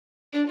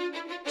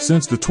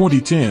Since the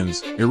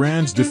 2010s,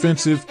 Iran's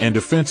defensive and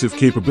offensive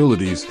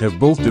capabilities have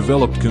both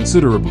developed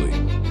considerably.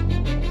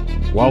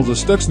 While the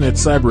Stuxnet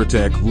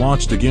cyberattack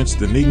launched against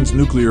the Natanz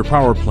nuclear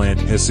power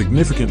plant has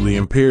significantly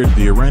impaired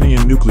the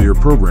Iranian nuclear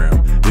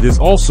program, it has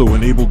also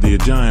enabled the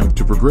regime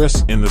to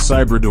progress in the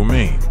cyber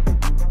domain.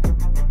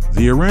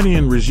 The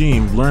Iranian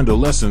regime learned a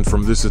lesson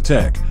from this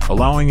attack,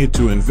 allowing it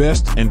to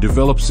invest and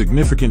develop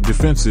significant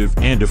defensive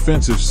and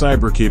offensive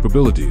cyber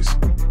capabilities.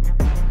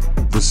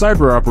 The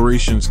cyber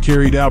operations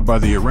carried out by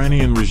the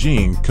Iranian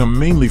regime come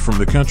mainly from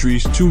the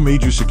country's two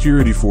major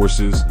security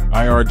forces,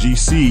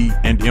 IRGC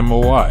and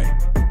MOI.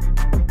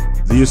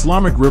 The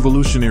Islamic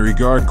Revolutionary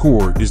Guard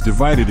Corps is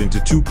divided into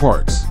two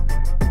parts.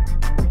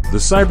 The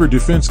Cyber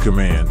Defense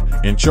Command,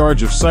 in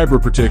charge of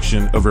cyber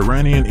protection of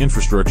Iranian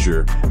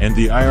infrastructure, and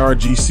the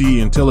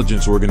IRGC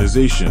Intelligence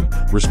Organization,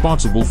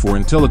 responsible for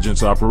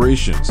intelligence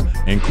operations,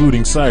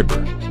 including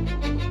cyber.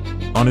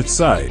 On its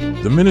side,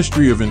 the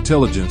Ministry of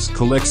Intelligence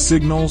collects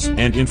signals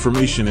and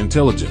information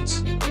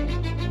intelligence.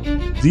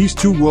 These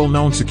two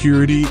well-known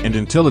security and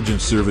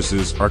intelligence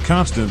services are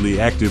constantly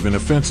active in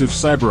offensive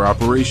cyber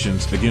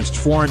operations against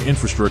foreign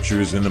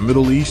infrastructures in the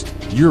Middle East,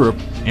 Europe,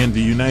 and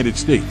the United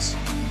States.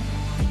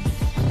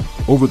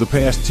 Over the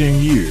past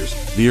 10 years,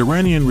 the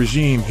Iranian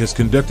regime has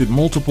conducted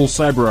multiple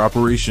cyber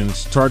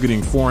operations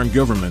targeting foreign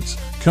governments,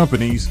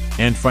 companies,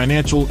 and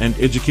financial and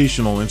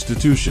educational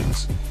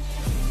institutions.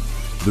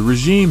 The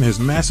regime has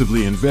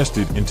massively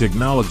invested in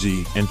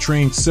technology and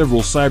trained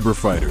several cyber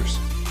fighters.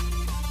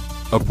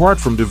 Apart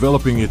from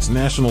developing its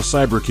national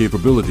cyber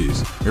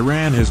capabilities,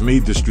 Iran has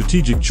made the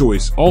strategic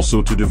choice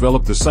also to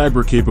develop the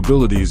cyber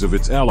capabilities of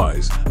its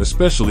allies,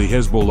 especially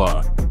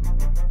Hezbollah,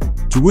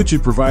 to which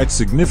it provides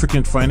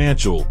significant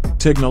financial,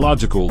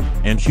 technological,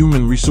 and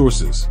human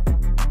resources.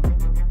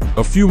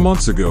 A few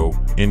months ago,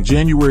 in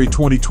January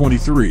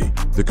 2023,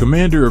 the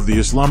commander of the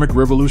Islamic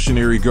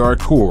Revolutionary Guard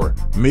Corps,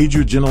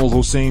 Major General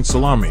Hossein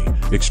Salami,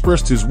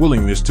 expressed his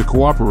willingness to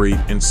cooperate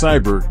in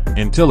cyber,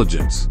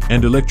 intelligence,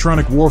 and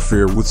electronic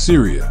warfare with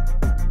Syria.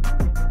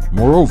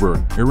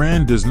 Moreover,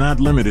 Iran does not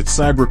limit its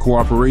cyber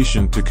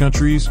cooperation to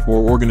countries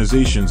or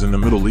organizations in the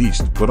Middle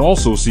East, but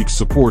also seeks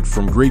support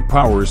from great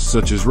powers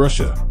such as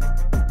Russia.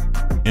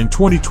 In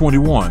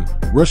 2021,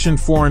 Russian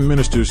Foreign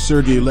Minister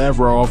Sergei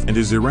Lavrov and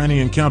his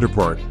Iranian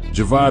counterpart,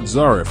 Javad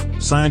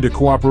Zarif, signed a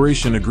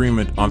cooperation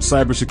agreement on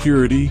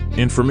cybersecurity,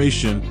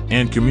 information,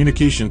 and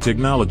communication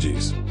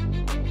technologies.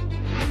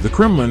 The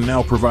Kremlin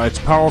now provides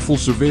powerful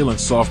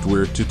surveillance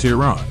software to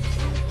Tehran.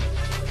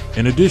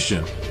 In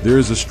addition, there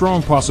is a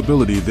strong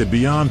possibility that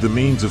beyond the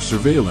means of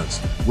surveillance,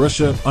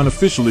 Russia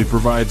unofficially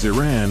provides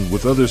Iran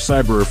with other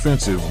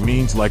cyber-offensive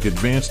means like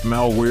advanced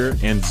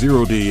malware and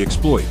zero-day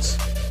exploits.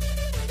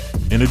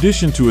 In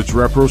addition to its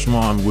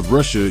rapprochement with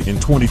Russia in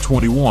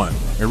 2021,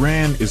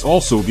 Iran is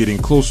also getting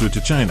closer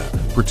to China,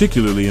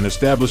 particularly in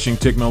establishing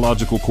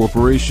technological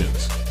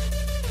corporations.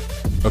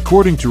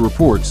 According to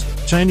reports,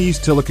 Chinese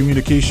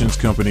telecommunications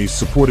companies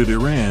supported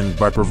Iran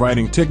by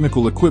providing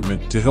technical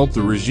equipment to help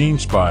the regime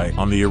spy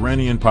on the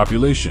Iranian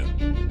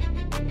population.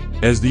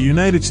 As the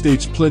United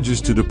States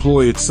pledges to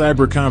deploy its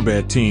cyber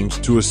combat teams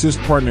to assist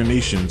partner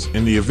nations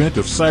in the event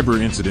of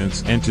cyber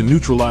incidents and to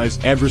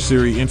neutralize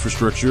adversary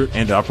infrastructure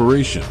and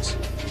operations,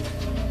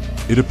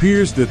 it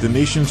appears that the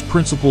nation's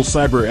principal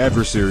cyber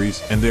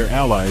adversaries and their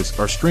allies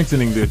are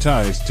strengthening their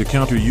ties to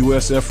counter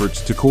U.S.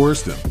 efforts to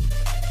coerce them.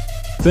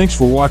 Thanks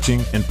for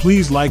watching, and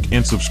please like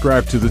and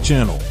subscribe to the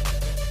channel.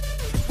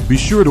 Be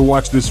sure to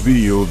watch this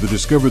video to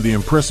discover the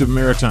impressive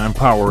maritime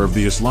power of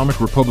the Islamic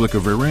Republic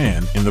of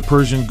Iran in the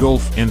Persian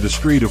Gulf and the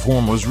Strait of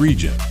Hormuz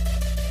region.